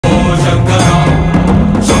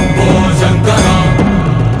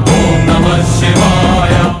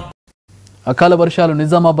అకాల వర్షాలు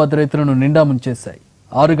నిజామాబాద్ రైతులను నిండా ముంచేశాయి.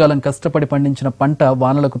 ఆరుగాలం కష్టపడి పండించిన పంట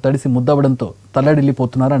వానలకు తడిసి ముద్దవడంతో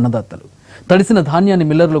తల్లడిల్లిపోతున్నారు అన్నదాతలు. తడిసిన ధాన్యాన్ని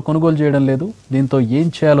మిల్లర్లు కొనుగోలు చేయడం లేదు. దీంతో ఏం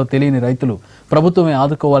చేయాలో తెలియని రైతులు ప్రభుత్వమే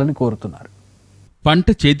ఆదుకోవాలని కోరుతున్నారు. పంట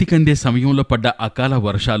చేతికందే సమయంలో పడ్డ అకాల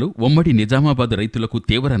వర్షాలు ఉమ్మడి నిజామాబాద్ రైతులకు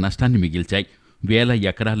తీవ్ర నష్టాన్ని మిగిల్చాయి. వేల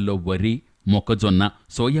ఎకరాల్లో వరి, మొక్కజొన్న,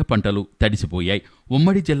 సోయా పంటలు తడిసిపోయాయి.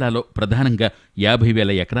 ఉమ్మడి జిల్లాలో ప్రధానంగా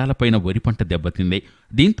 50,000 ఎకరాలపైన వరి పంట దెబ్బతింది.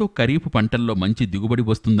 దీంతో ఖరీఫ్ పంటల్లో మంచి దిగుబడి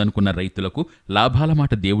వస్తుందనుకున్న రైతులకు లాభాల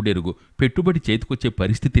మాట దేవుడెరుగు, పెట్టుబడి చేతికొచ్చే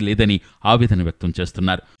పరిస్థితి లేదని ఆవేదన వ్యక్తం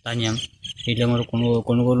చేస్తున్నారు.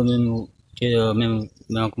 కొనుగోలు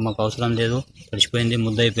మాకు అవసరం లేదు, తడిసిపోయింది,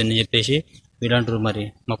 ముద్ద అయిపోయింది చెప్పేసి వీళ్ళంటారు. మరి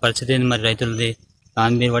మా పరిస్థితి ఏంది? మరి రైతులది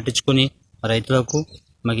దాని మీద పట్టించుకొని రైతులకు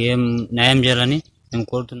మాకు ఏం న్యాయం చేయాలని మేము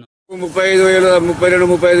కోరుతున్నాం.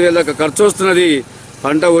 32-35 దాకా ఖర్చు వస్తున్నది.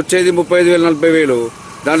 పంట వచ్చేది 35,000-40,000.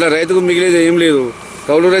 దాంట్లో రైతుకు మిగిలేదు ఏం లేదు.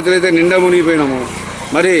 కౌలు రైతులైతే నిండా మునిగిపోయినాము.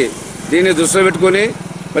 మరి దీన్ని దృష్టిలో పెట్టుకొని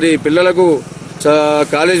మరి పిల్లలకు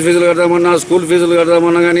కాలేజ్ ఫీజులు కడదామన్నా, స్కూల్ ఫీజులు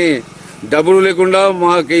కడదామన్నా కానీ డబ్బులు లేకుండా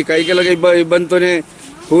మాకు ఈ కైకిలకి ఇబ్బందితోనే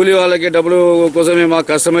కూలీ వాళ్ళకి డబ్బులు కోసమే మాకు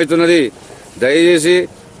కష్టమవుతున్నది. దయచేసి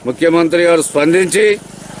ముఖ్యమంత్రి గారు స్పందించి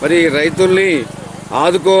మరి రైతుల్ని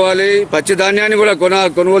ఆదుకోవాలి, పచ్చి ధాన్యాన్ని కూడా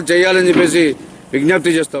కొనుగోలు చేయాలని చెప్పేసి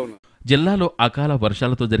విజ్ఞప్తి చేస్తా ఉన్నాం. జిల్లాలో అకాల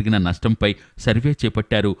వర్షాలతో జరిగిన నష్టంపై సర్వే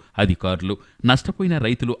చేపట్టారు అధికారులు. నష్టపోయిన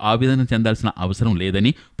రైతులు ఆవేదన చెందాల్సిన అవసరం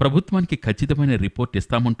లేదని ప్రభుత్వానికి ఖచ్చితమైన రిపోర్ట్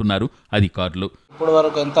ఇస్తామంటున్నారు అధికారులు. ఇప్పటి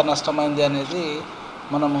వరకు ఎంత నష్టమైంది అనేది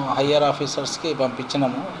మనము హయ్యర్ ఆఫీసర్స్కి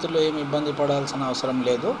పంపించినాము. ఇందులో ఏమి ఇబ్బంది పడాల్సిన అవసరం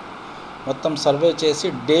లేదు. మొత్తం సర్వే చేసి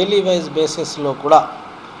డైలీ వైజ్ బేసిస్లో కూడా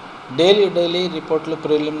డైలీ రిపోర్ట్లు,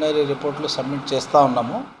 ప్రిలిమినరీ రిపోర్ట్లు సబ్మిట్ చేస్తూ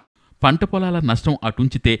ఉన్నాము. పంట పొలాల నష్టం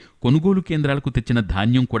అటుంచితే కొనుగోలు కేంద్రాలకు తెచ్చిన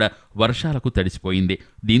ధాన్యం కూడా వర్షాలకు తడిసిపోయింది.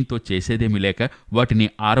 దీంతో చేసేదేమీ లేక వాటిని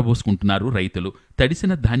ఆరబోసుకుంటున్నారు రైతులు.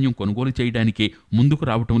 తడిసిన ధాన్యం కొనుగోలు చేయడానికి ముందుకు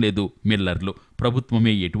రావటం లేదు మిల్లర్లు.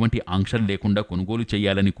 ప్రభుత్వమే ఎటువంటి ఆంక్షలు లేకుండా కొనుగోలు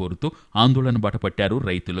చేయాలని కోరుతూ ఆందోళన బాటపట్టారు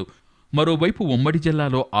రైతులు. మరోవైపు ఉమ్మడి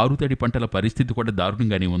జిల్లాలో ఆరుతడి పంటల పరిస్థితి కూడా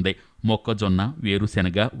దారుణంగానే ఉంది. మొక్కజొన్న,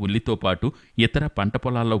 వేరుశెనగ, ఉల్లితో పాటు ఇతర పంట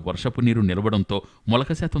పొలాల్లో వర్షపు నీరు నిలవడంతో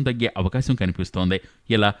మొలక శాతం తగ్గే అవకాశం కనిపిస్తోంది.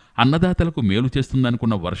 ఇలా అన్నదాతలకు మేలు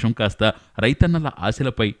చేస్తుందనుకున్న వర్షం కాస్త రైతన్నల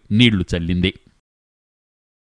ఆశలపై నీళ్లు చల్లింది.